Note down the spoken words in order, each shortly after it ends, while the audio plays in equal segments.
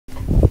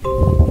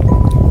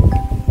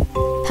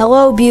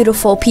Hello,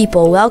 beautiful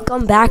people.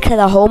 Welcome back to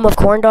the home of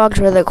corn dogs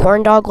where the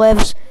corn dog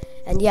lives.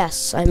 And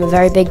yes, I'm a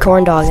very big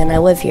corn dog and I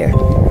live here.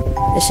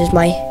 This is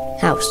my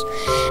house.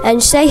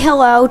 And say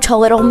hello to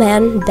little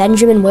man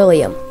Benjamin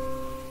William.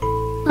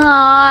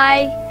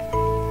 Hi.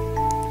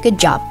 Good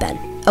job, Ben.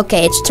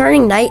 Okay, it's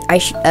turning night.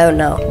 Oh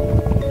no.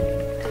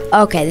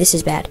 Okay, this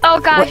is bad.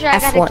 Oh gosh, I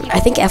gotta F1. I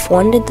think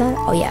F1 did that.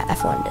 Oh yeah,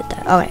 F1 did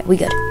that. Okay, we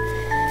good.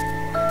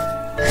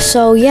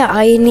 So yeah,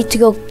 I need to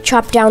go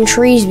chop down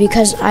trees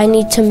because I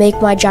need to make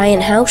my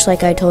giant house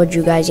like I told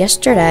you guys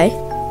yesterday.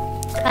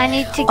 I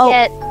need to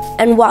get...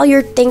 And while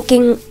you're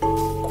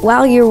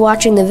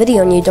watching the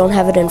video and you don't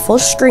have it in full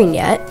screen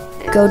yet,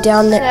 scroll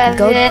down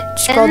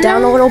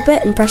a little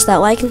bit and press that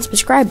like and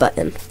subscribe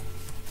button.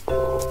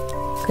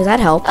 Because that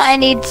helps. I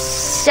need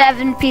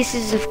 7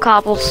 pieces of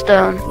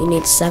cobblestone. You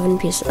need 7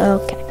 pieces.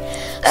 Okay.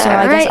 So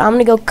I guess I'm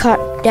gonna go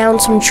cut down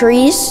some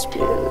trees.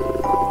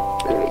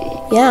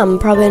 Yeah, I'm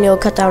probably gonna go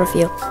cut down a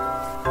few.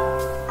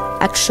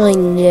 Actually,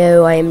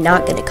 no, I am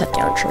not gonna cut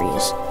down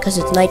trees because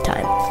it's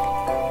nighttime.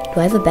 Do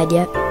I have a bed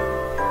yet?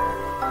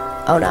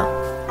 Oh no.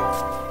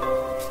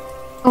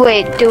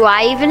 Wait, do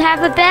I even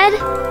have a bed?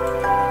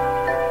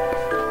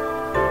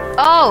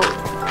 Oh.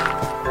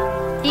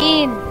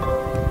 Dean.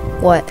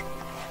 What?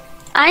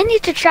 I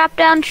need to chop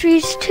down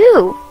trees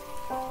too.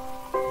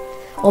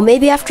 Well,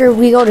 maybe after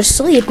we go to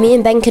sleep, me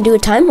and Ben can do a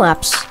time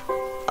lapse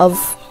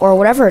of, or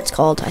whatever it's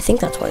called. I think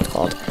that's what it's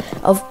called.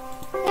 Of.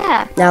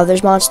 Yeah. Now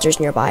there's monsters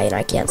nearby and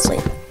I can't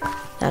sleep.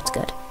 That's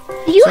good.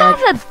 Do you have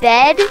a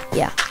bed?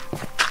 Yeah.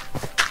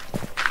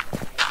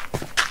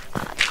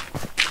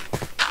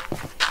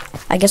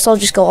 I guess I'll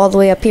just go all the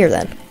way up here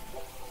then.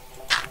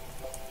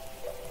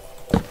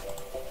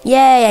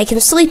 Yay, I can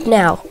sleep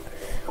now.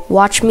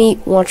 Watch me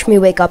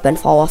wake up and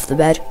fall off the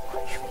bed.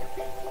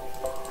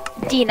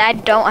 Dean, I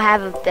don't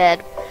have a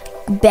bed.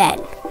 Ben.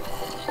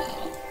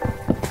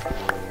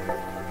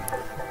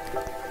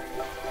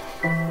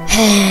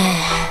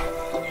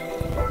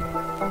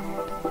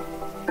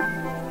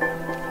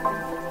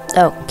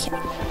 Okay.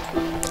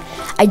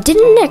 I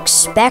didn't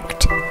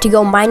expect to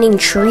go mining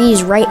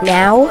trees right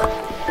now,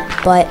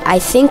 but I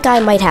think I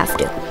might have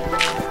to.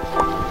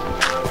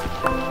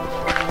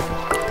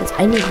 Because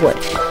I need wood.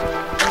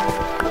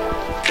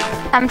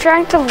 I'm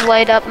trying to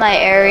light up my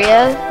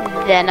area,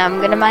 then I'm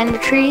gonna mine the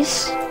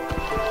trees.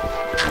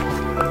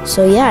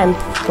 So yeah, I'm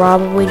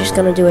probably just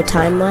gonna do a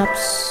time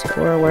lapse,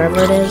 or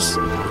whatever it is,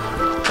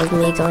 of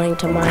me going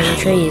to mine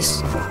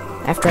trees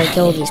after I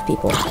kill these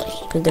people,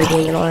 because they're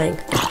being annoying.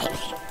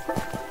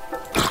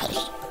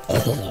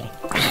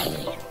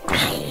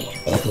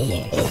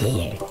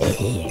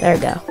 There we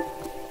go.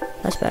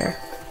 That's better.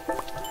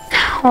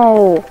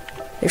 Oh.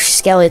 There's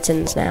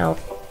skeletons now.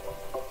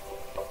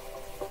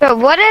 But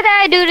what did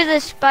I do to the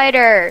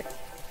spider?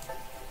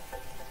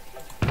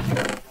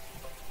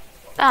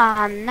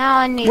 Ah, now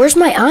I need... Where's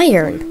my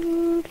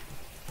iron?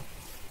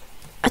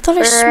 I thought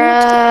I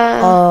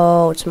smoked.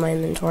 Oh, it's in my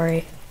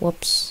inventory.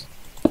 Whoops.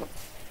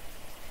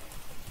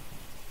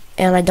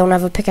 And I don't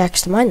have a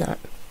pickaxe to mine that.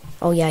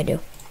 Oh yeah, I do.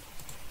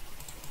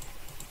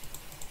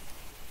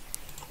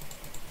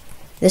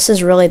 This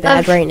is really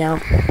bad right now.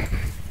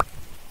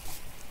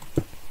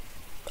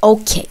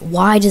 Okay,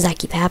 why does that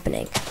keep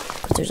happening?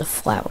 Because there's a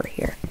flower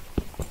here.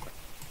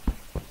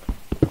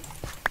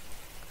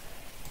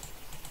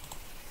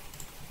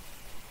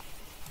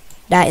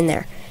 That in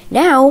there.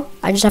 Now,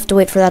 I just have to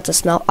wait for that to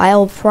smelt.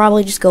 I'll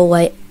probably just go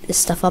light this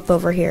stuff up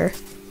over here.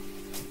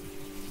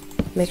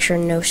 Make sure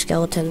no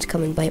skeletons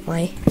come and bite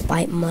my.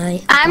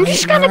 I'm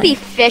just gonna be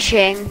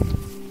fishing.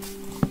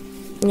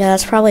 Yeah,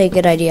 that's probably a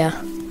good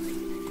idea.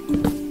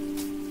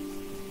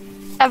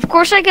 Of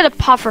course I get a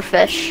puffer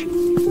fish.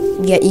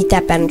 Yeah, eat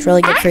that, Ben. It's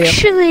really good for you.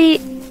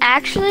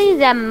 Actually,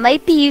 that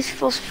might be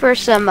useful for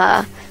some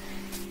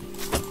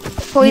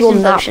poison You will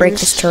not potions. break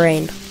this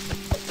terrain.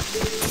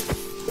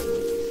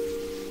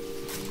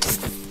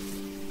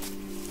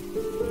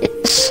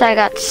 Yes, I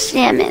got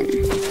salmon.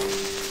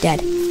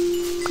 Dead.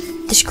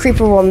 This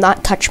creeper will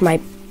not touch my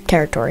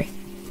territory.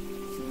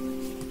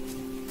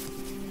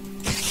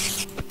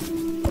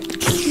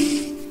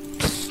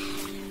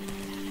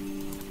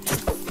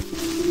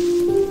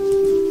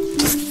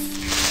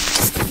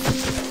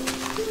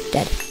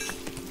 Dead.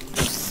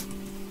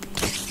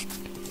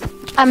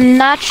 I'm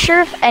not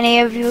sure if any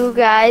of you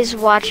guys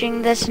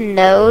watching this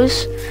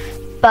knows,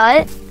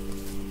 but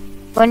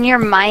when you're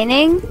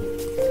mining,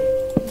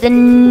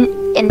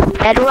 in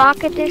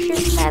Bedrock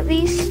Edition at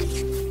least,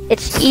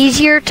 it's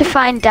easier to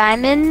find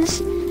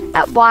diamonds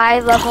at Y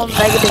level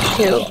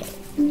 -2.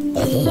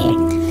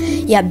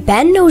 Yeah,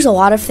 Ben knows a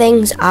lot of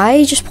things.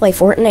 I just play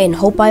Fortnite and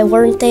hope I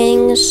learn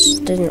things.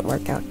 Didn't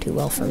work out too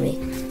well for me.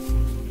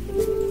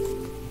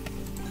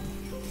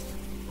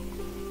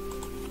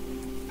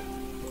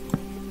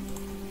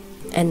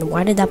 And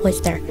why did that place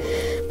there?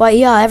 But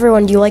yeah,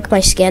 everyone, do you like my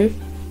skin?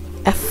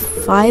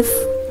 F5?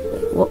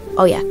 Well,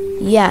 oh yeah.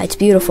 Yeah, it's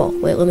beautiful.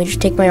 Wait, let me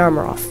just take my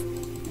armor off.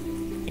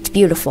 It's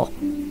beautiful.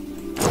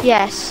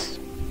 Yes.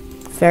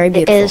 Very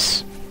beautiful. It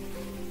is.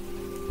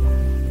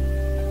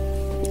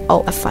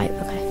 Oh, F5,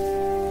 okay.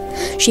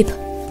 Sheep.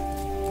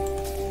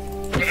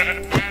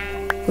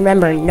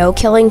 Remember, no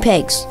killing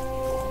pigs.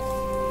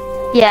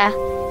 Yeah.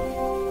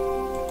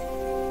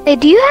 Hey,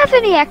 do you have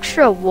any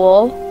extra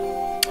wool?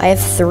 I have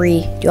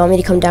 3. Do you want me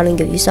to come down and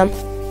give you some?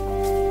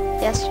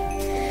 Yes.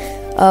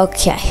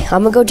 Okay,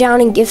 I'm gonna go down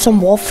and give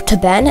some wolf to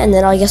Ben, and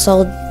then I guess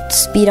I'll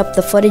speed up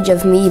the footage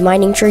of me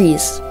mining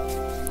trees.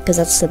 Because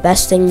that's the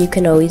best thing you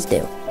can always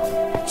do.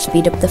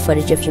 Speed up the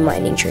footage of you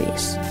mining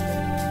trees.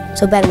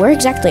 So Ben, where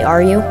exactly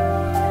are you?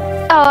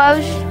 Oh, I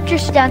was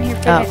just down here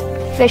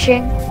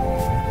fishing.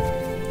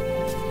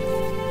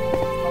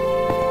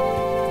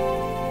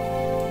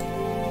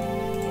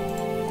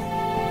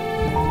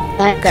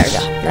 There we go.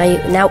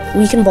 Now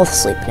we can both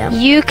sleep now.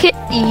 You take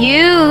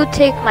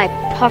my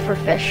puffer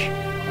fish.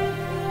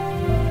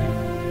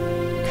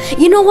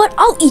 You know what?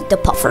 I'll eat the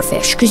puffer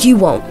fish, because you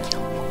won't.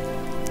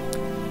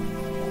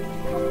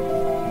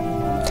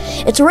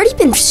 It's already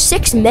been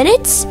 6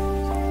 minutes?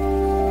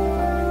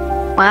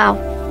 Wow.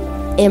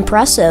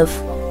 Impressive.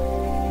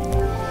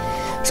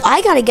 So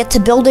I gotta get to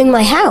building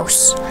my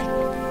house.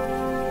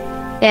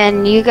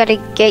 And you gotta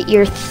get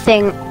your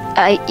thing,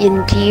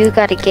 you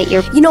gotta get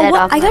your You know bed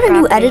what? off I got my a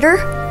new property. editor.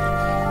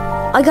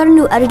 I got a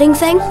new editing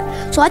thing.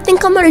 So I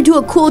think I'm gonna do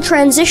a cool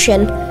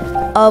transition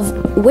of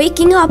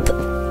waking up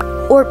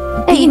or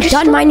being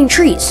done mining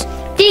trees.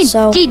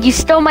 Dude, you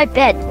stole my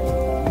bed.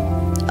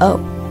 Oh.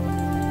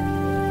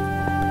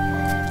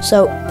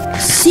 So,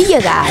 see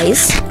you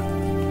guys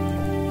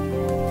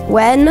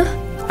when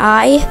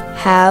I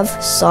have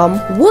some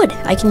wood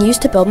I can use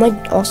to build my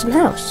awesome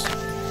house.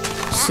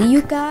 See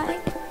you guys.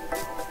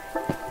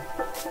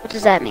 What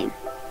does that mean?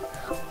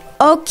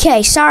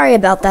 Okay, sorry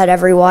about that,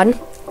 everyone.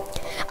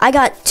 I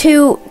got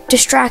too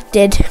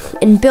distracted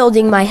in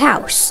building my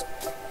house.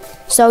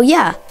 So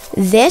yeah,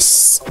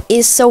 this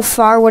is so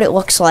far what it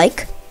looks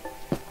like.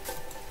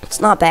 It's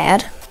not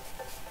bad.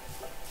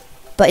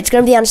 But it's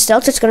going to be on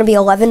stilts. It's going to be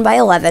 11 by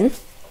 11.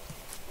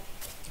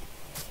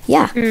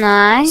 Yeah.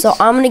 Nice. So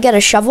I'm going to get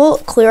a shovel,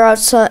 clear out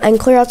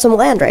some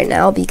land right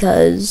now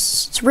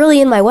because it's really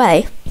in my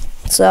way.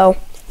 So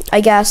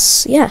I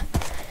guess, yeah.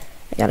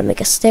 I got to make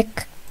a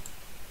stick.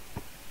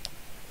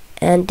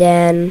 And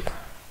then...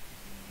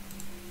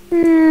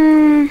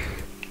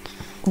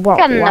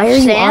 Why are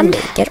you on me?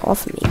 Get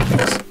off of me,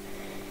 please.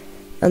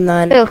 And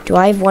then, do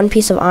I have 1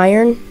 piece of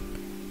iron?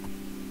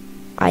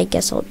 I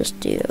guess I'll just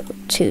do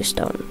 2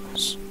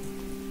 stones.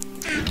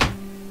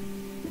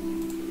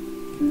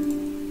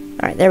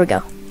 Alright, there we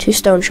go. 2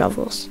 stone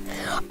shovels.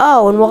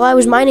 Oh, and while I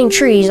was mining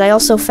trees, I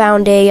also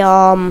found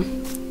a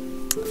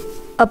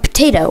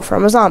potato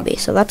from a zombie,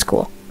 so that's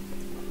cool.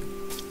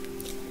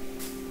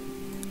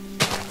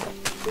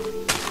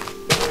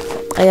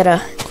 I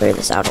gotta clear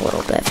this out a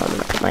little bit if I'm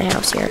gonna put my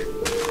house here.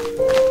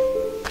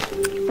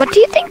 What do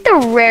you think the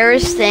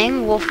rarest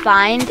thing we'll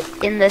find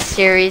in this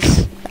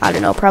series? I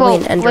don't know, probably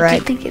an ender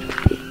egg. What do you think it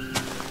would be?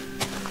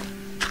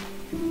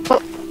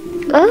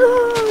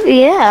 Oh,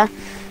 yeah.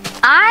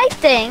 I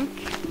think,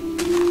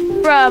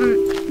 from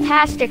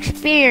past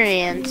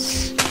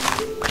experience,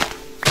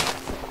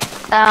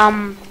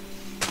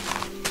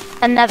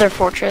 another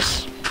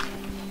fortress.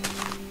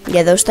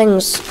 Yeah, those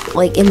things,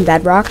 like in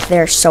Bedrock,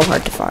 they're so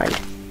hard to find.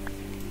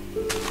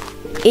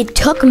 It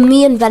took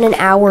me and Ben an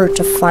hour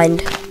to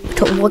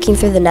looking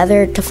through the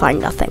nether to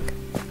find nothing.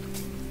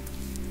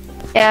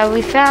 Yeah,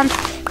 we found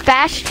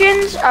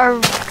bastions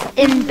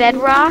in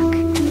Bedrock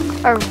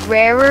are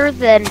rarer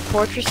than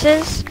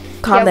fortresses.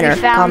 Commoner.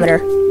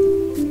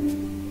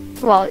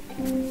 Well,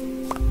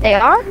 they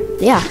are?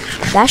 Yeah,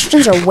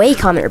 bastions are way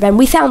commoner, Ben.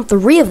 We found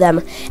 3 of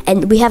them,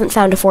 and we haven't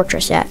found a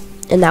fortress yet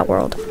in that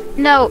world.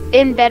 No,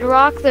 in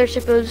Bedrock, they're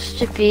supposed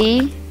to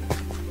be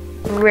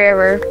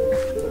rarer.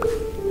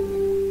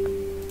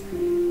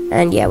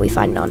 And yeah, we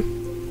find none.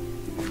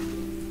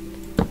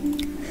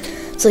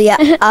 So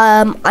yeah,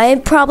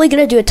 I'm probably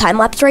gonna do a time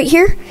lapse right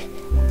here,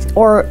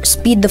 or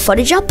speed the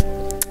footage up.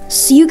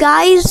 See you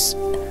guys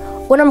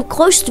when I'm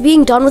close to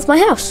being done with my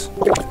house.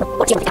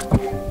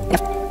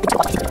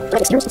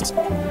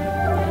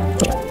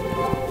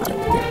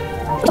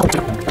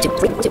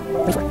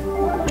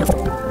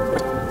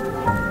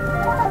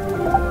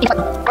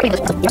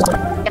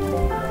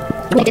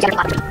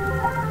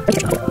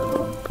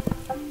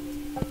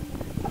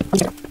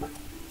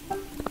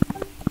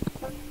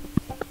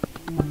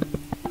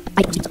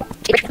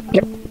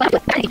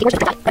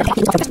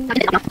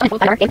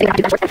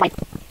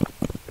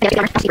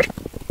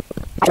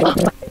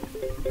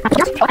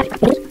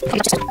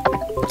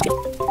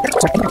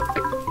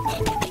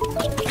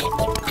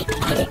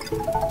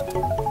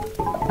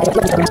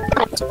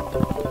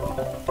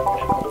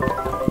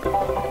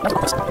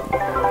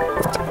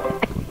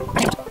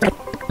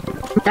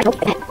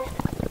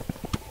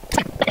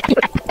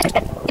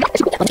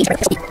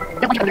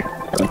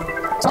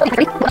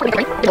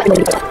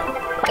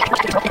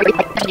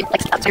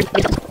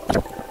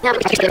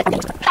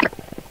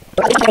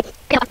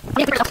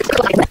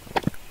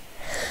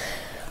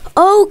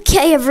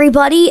 Okay,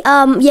 everybody.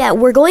 Yeah,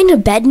 we're going to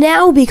bed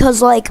now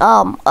because, like,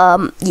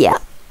 yeah.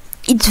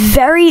 it's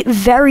very,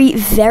 very,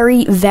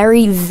 very,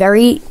 very,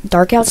 very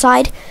dark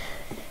outside.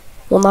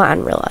 Well, not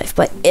in real life,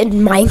 but in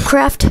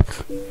Minecraft.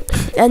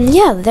 And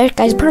yeah, that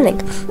guy's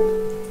burning.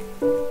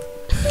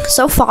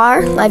 So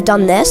far, I've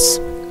done this.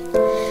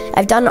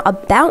 I've done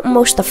about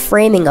most the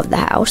framing of the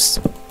house.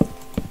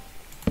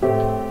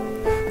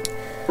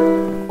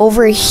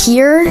 Over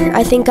here,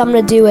 I think I'm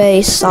gonna do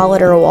a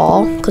solider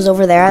wall, because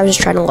over there I was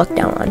just trying to look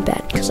down on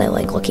Ben, because I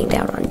like looking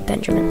down on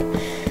Benjamin.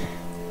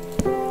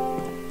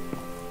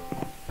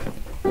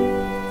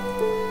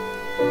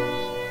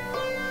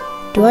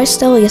 Do I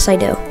still? Yes, I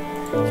do.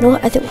 You know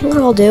what? I think what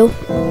I'll do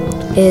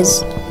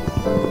is...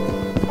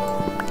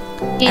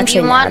 Dean,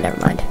 actually, no, never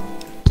mind.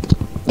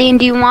 Dean,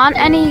 do you want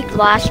any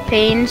glass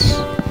panes?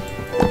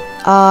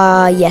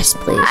 Yes,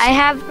 please. I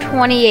have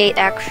 28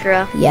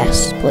 extra.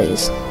 Yes,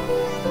 please.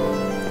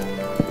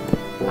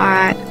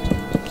 Alright.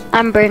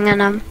 I'm bringing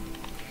them.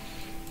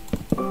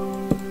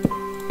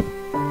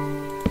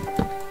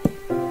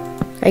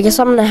 I guess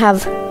I'm gonna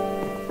have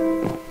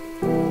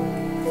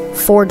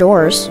 4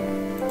 doors.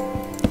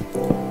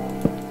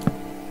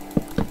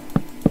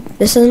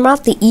 This is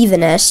not the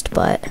evenest,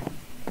 but...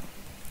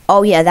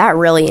 Oh yeah, that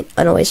really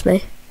annoys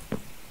me.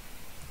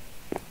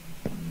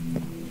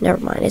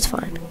 Never mind, it's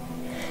fine.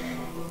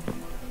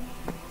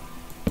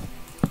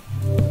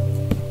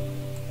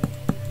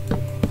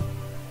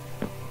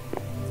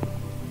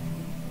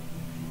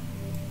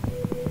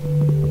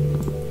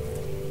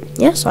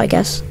 Yeah, so I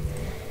guess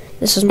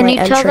this is my entry.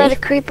 Can you tell that a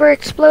creeper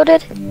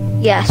exploded?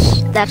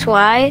 Yes, that's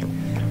why.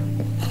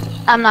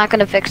 I'm not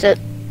gonna fix it.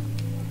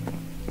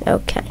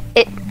 Okay.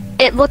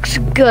 It looks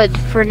good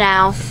for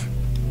now.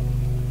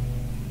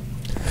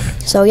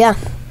 So yeah,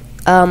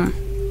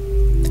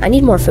 I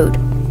need more food.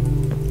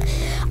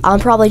 I'm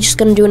probably just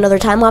gonna do another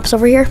time lapse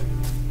over here.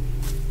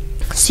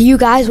 See you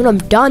guys when I'm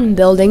done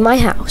building my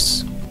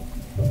house.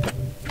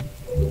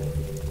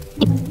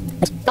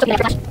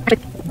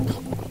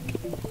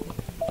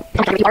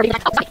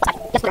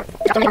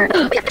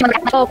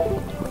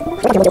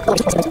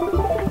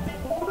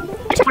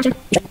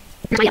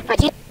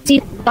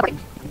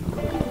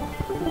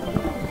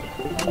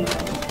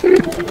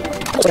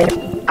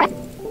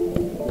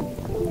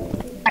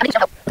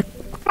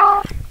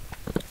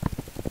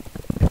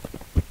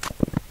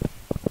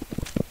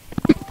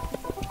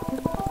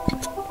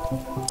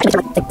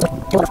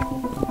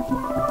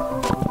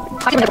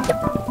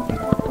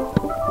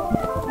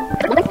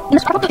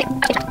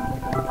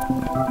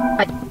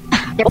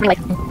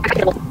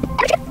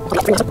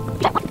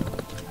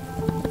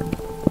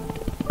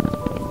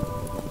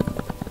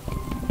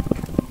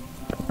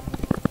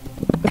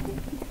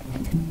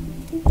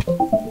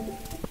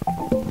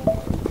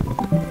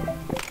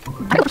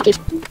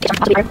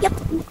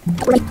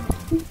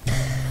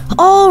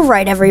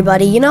 Alright,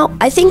 everybody, you know,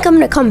 I think I'm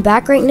gonna come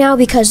back right now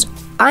because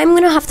I'm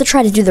gonna have to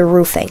try to do the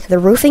roofing. The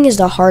roofing is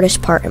the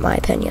hardest part, in my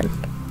opinion.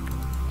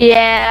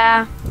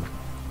 Yeah.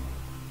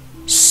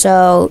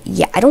 So,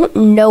 yeah, I don't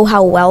know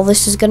how well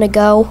this is gonna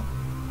go.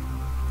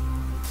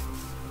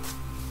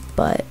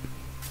 But...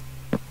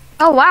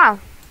 Oh, wow.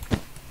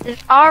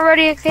 There's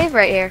already a cave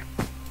right here.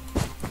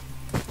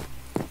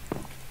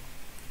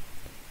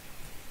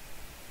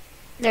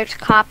 There's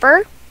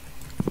copper.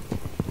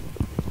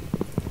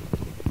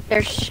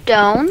 There's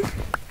stone.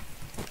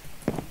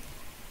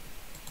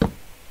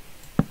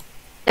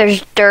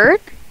 There's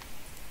dirt.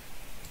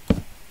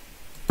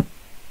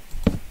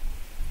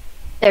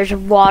 There's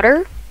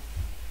water.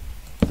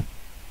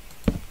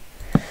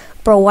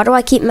 Bro, why do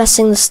I keep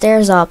messing the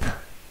stairs up?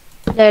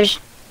 There's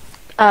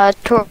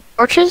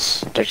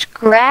torches. There's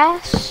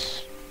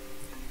grass.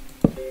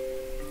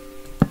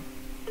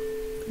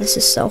 This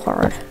is so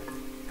hard.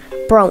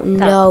 Bro,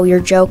 no, you're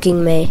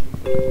joking me.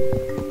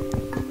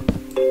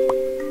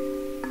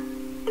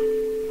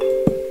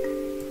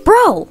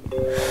 Bro,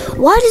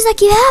 why does that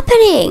keep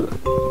happening?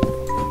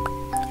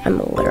 I'm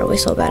literally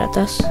so bad at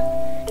this.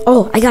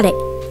 Oh, I got it.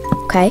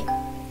 Okay.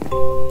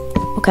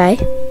 Okay.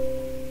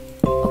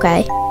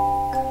 Okay.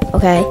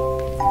 Okay.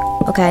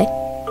 Okay.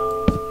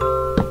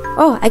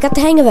 Oh, I got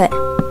the hang of it.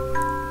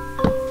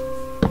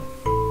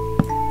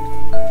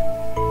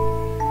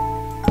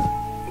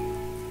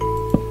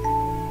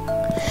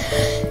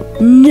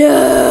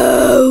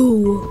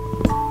 No!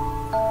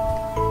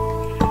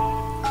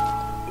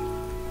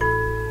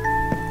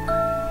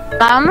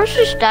 I almost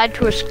just died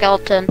to a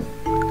skeleton.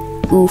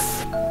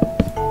 Oof.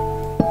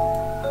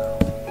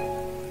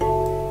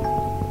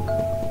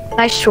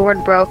 My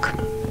sword broke.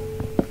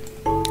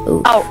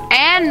 Oof. Oh,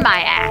 and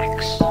my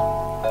axe.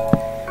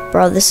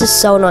 Bro, this is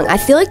so annoying. I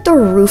feel like the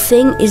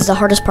roofing is the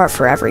hardest part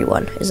for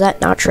everyone. Is that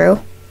not true?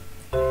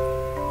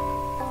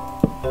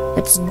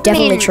 That's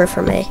definitely true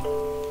for me.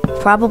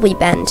 Probably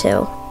Ben,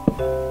 too.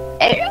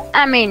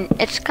 I mean,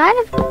 it's kind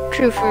of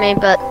true for me,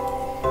 but...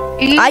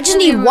 I just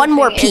need one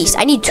more piece.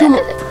 I need 2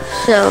 more.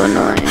 So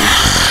annoying.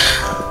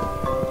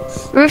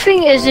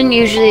 Roofing isn't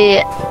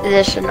usually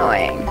this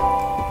annoying.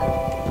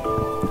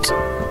 It's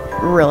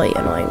really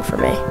annoying for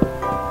me.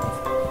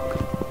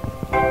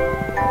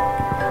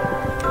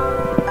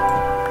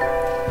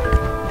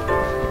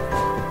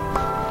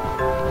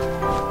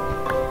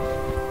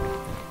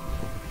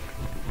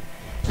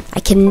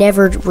 can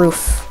never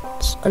roof.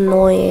 It's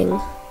annoying.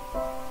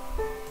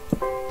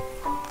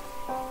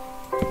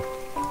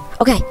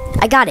 Okay,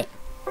 I got it.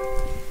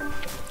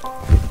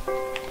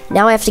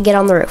 Now I have to get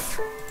on the roof.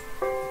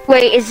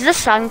 Wait, is the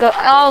sun go?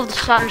 Oh, the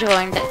sun's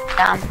going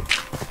down.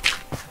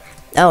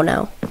 Oh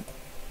no.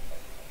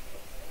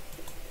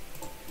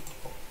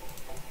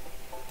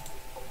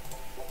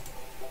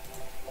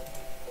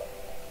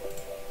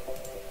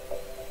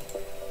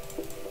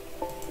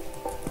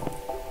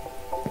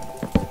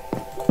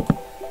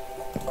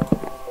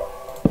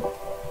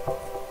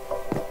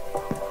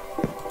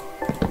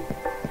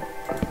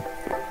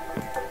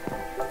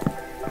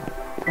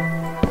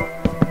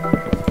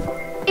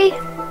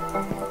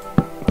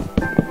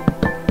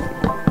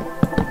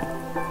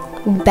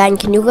 Ben,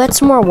 can you get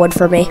some more wood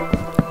for me?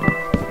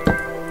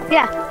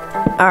 Yeah.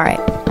 Alright.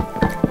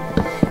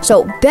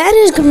 So, Ben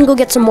is going to go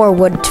get some more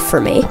wood for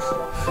me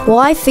while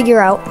I figure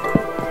out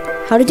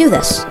how to do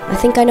this. I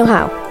think I know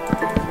how.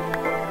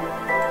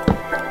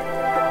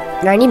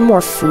 And I need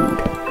more food.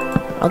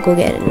 I'll go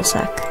get it in a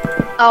sec.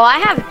 Oh, I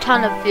have a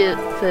ton of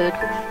food.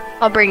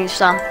 I'll bring you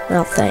some.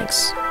 Oh,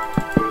 thanks.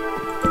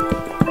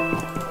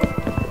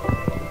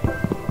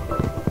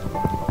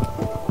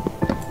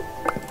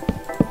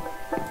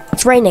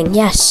 It's raining,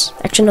 yes.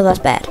 Actually, no, that's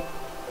bad.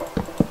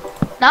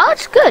 No,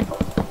 it's good.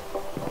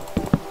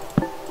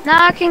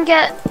 Now I can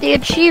get the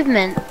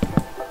achievement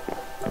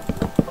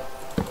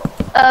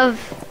of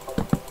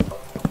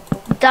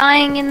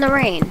dying in the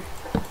rain.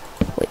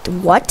 Wait,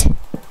 what?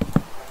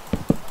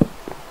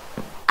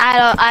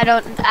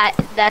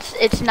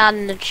 It's not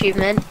an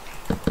achievement.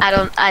 I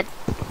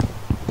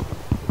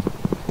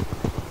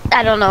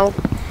don't know.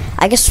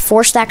 I guess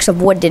 4 stacks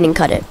of wood didn't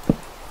cut it.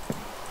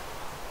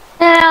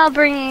 Yeah, I'm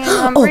bringing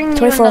you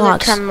 24 another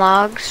logs. 10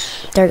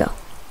 logs. There you go.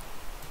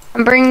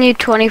 I'm bringing you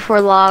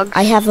 24 logs.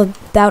 I have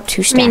about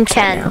 2 stacks. I mean 10.10.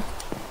 Right now.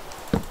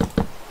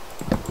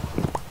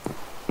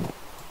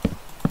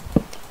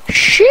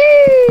 Sheesh.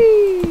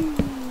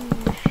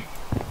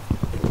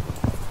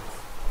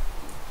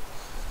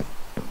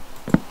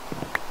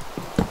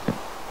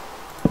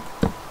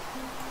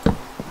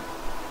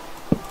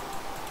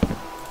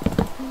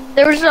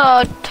 There's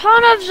a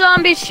ton of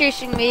zombies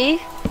chasing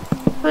me,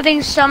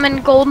 including some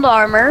in gold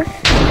armor.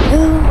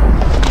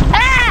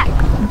 Ah!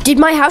 Did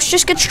my house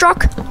just get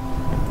struck?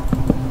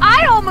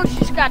 I almost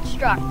just got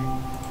struck.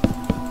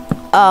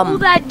 Oh,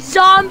 that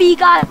zombie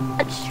got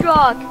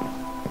struck.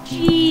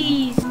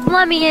 Jeez,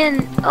 let me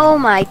in. Oh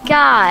my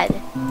god.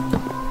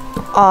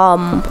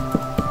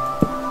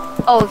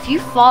 Oh, if you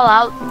fall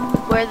out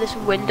where this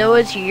window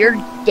is, you're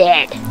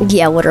dead.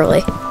 Yeah,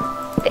 literally.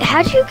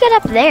 How'd you get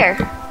up there?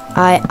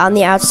 On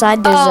the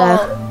outside, there's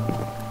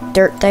a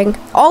dirt thing.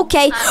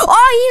 Okay.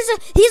 Oh,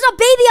 he's a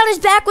baby on his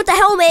back with the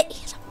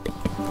helmet.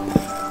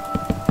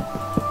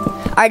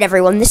 All right,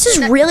 everyone. This is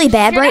really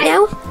bad right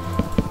now.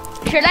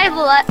 Should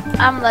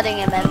I'm letting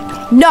him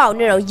in. No,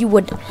 you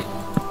would.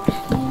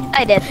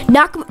 I did.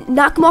 Knock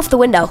him off the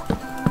window.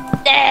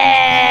 If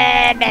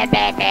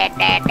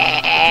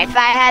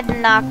I had to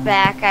knock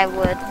back, I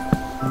would.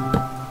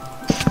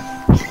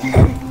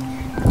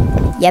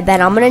 Yeah,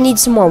 Ben, I'm gonna need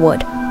some more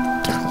wood.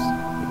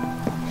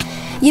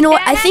 You know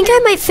what? I think I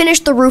might finish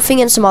the roofing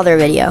in some other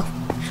video.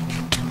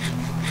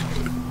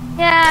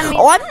 Yeah, I mean,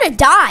 Oh, I'm gonna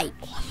die.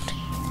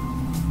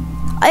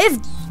 I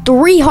have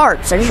 3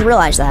 hearts. I just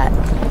realized that.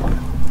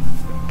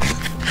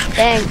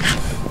 dang.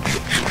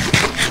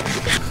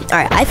 All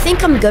right, I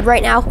think I'm good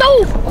right now.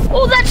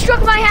 Oh, that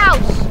struck my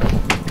house.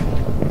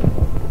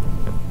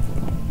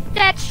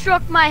 That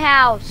struck my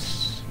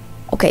house.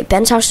 Okay,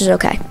 Ben's house is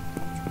okay.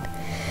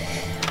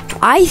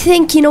 I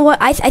think, you know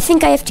what? I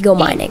think I have to go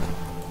mining.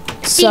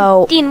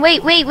 So. Dean,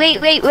 wait.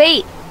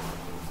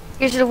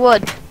 Here's the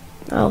wood.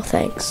 Oh,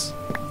 thanks.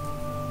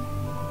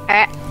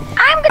 Alright,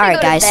 I'm gonna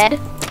go guys. to bed.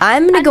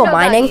 I'm gonna go I don't know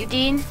about mining. you,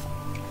 Dean.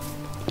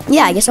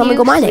 Yeah, I guess I'm gonna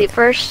go mining. Sleep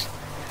first.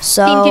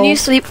 So. Dean, can you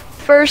sleep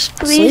first,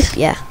 please? Sleep?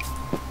 Yeah.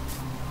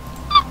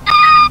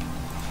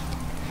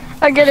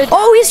 I'm gonna.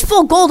 Oh, he's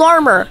full gold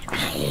armor.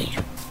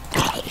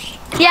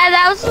 Yeah,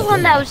 that was the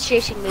one that was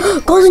chasing me.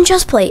 Golden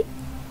chest plate.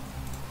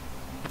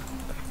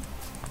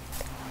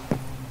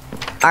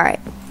 All right.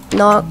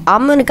 No,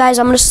 I'm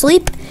gonna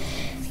sleep,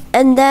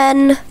 and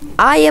then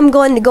I am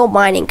going to go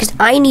mining because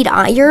I need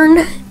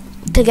iron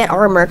to get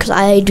armor because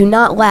I do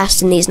not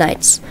last in these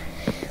nights.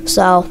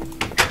 So,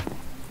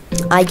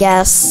 I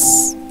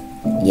guess,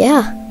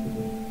 yeah.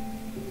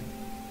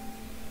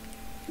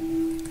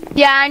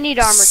 Yeah, I need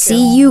armor too.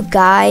 See you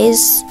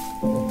guys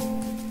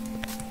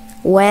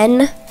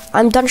when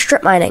I'm done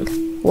strip mining.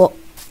 Well,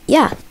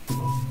 yeah.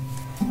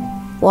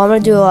 Well, I'm gonna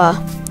do a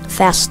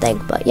fast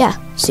thing, but yeah.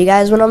 See you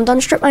guys when I'm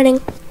done strip mining.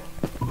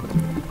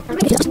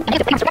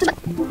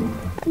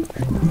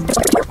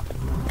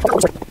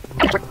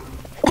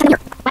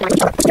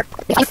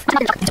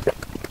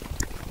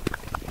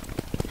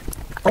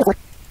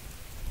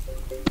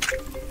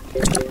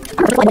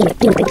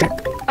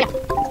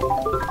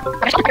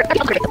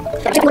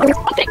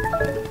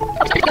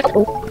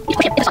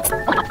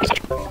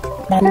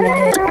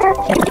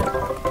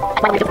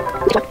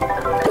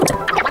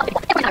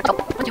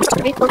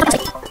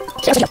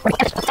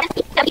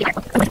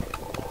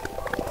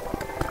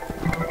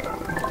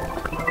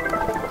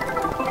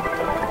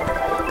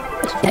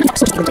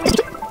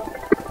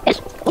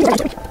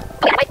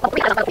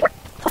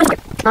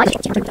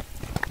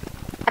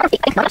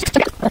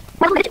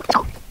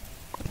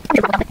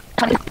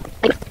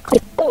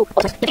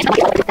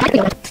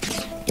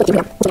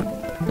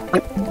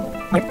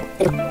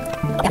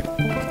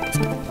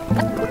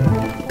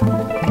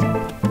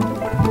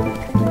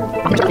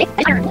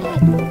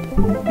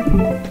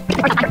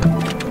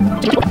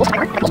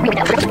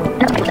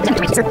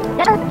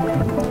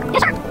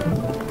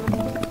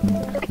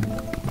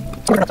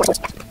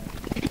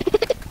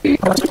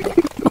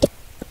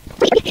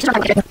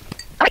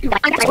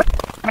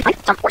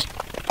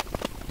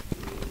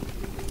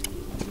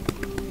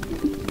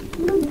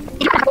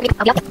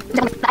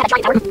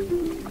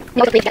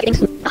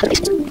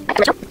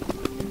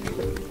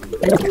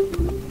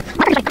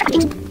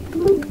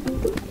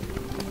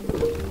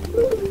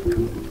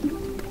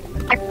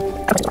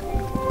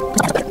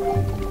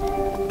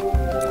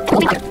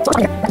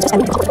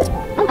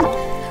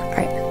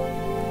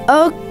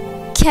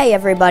 Okay,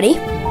 everybody.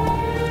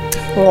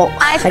 Well,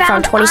 I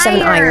found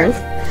 27 iron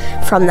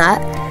from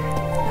that.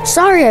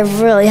 Sorry, I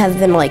really have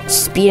been like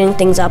speeding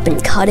things up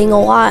and cutting a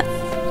lot.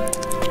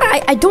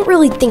 I don't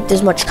really think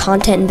there's much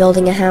content in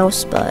building a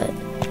house, but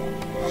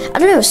I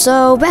don't know.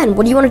 So, Ben,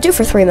 what do you want to do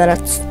for 3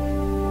 minutes?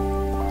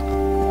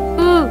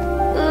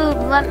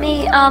 Let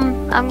me,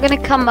 I'm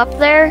gonna come up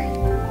there,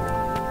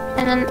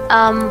 and then,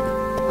 I'm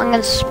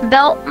gonna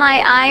smelt my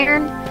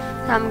iron,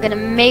 and I'm gonna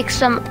make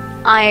some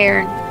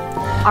iron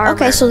armor.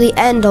 Okay, so the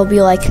end will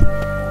be like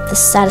the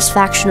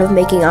satisfaction of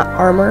making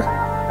armor?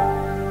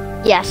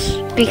 Yes,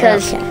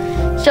 because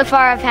so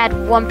far I've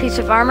had one piece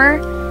of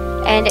armor,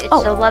 and it's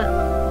a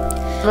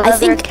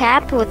leather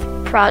cap with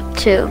prot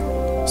 2.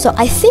 So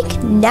I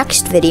think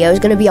next video is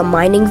going to be a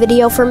mining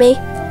video for me.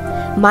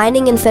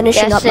 Mining and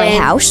finishing up my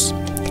house.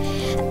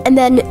 And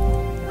then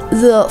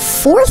the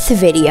 4th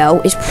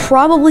video is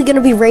probably going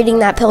to be raiding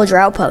that pillager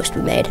outpost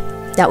we made,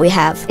 that we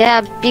have.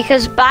 Yeah,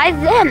 because by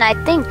then I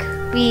think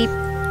we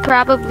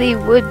probably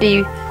would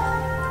be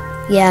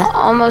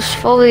almost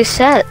fully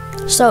set.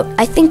 So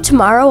I think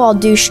tomorrow I'll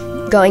do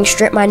going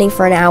strip mining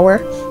for an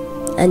hour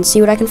and see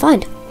what I can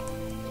find.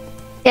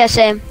 Yeah,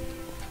 same.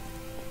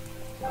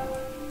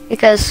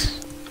 Because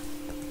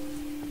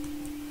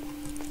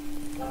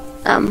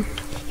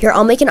here,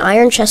 I'll make an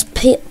iron chest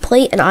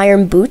plate and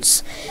iron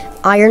boots,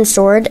 iron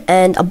sword,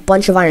 and a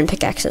bunch of iron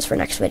pickaxes for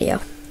next video.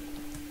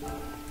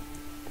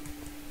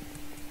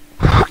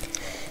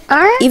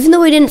 Alright. Even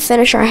though we didn't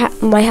finish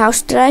my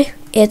house today,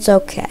 it's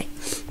okay.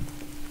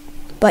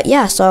 But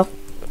yeah, so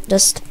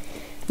just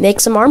make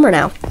some armor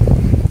now.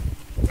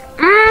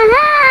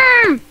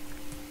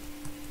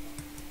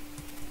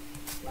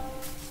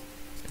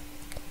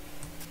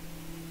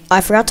 I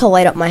forgot to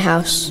light up my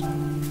house.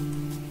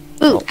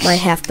 Oops. My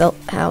half-built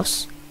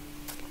house.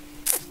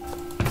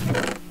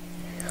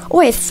 Oh,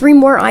 I have 3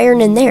 more iron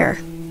in there.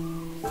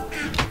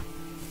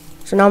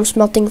 So now I'm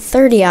smelting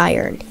 30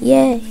 iron.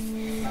 Yay.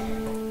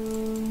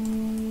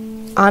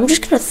 I'm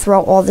just gonna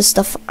throw all this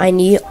stuff I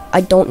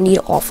don't need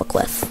off a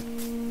cliff.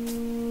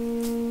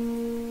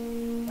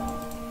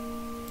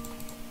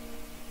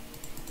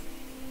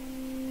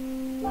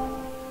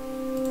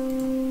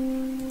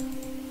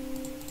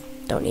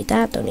 Don't need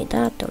that, don't need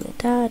that, don't need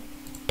that,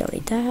 don't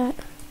need that.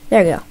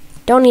 There we go.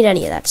 Don't need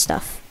any of that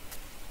stuff.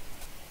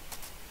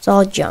 It's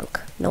all junk.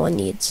 No one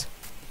needs.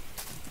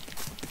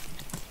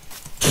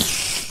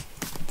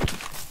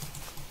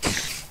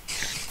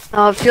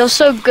 Oh, it feels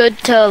so good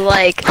to,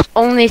 like,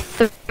 only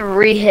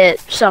 3 hit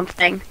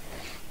something.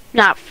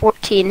 Not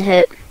 14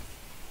 hit.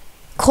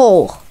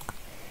 Coal.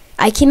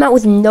 I came out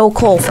with no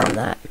coal from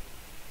that.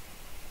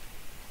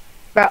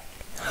 Bro.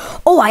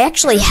 Oh, I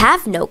actually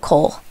have no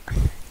coal.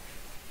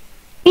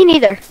 Me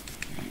neither.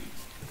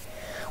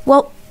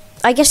 Well,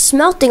 I guess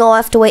smelting I'll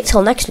have to wait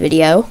till next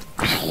video.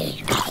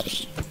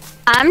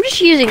 I'm just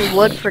using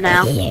wood for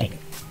now.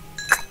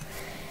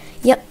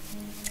 Yep.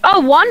 Oh,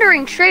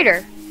 Wandering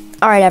Trader.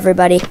 Alright,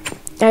 everybody.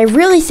 I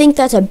really think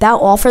that's about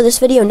all for this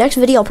video. Next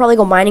video, I'll probably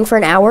go mining for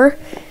an hour.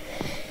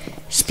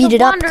 Speed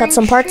it up, cut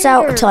some parts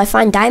out until I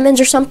find diamonds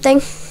or something.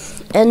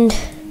 And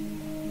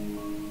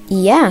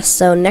yeah,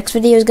 so next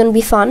video is going to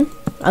be fun.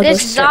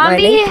 This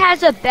zombie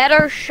has a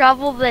better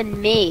shovel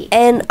than me.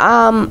 And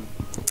I'm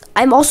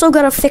also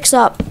gonna fix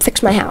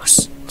my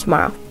house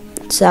tomorrow.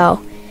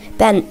 So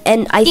Ben,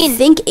 and I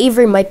think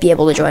Avery might be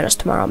able to join us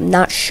tomorrow. I'm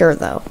not sure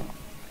though.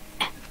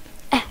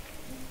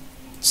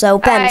 So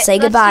Ben, say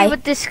goodbye. Let's see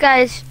what this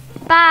guy's.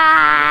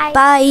 Bye.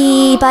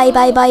 Bye. Bye.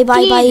 Bye. Bye.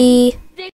 Bye. Bye.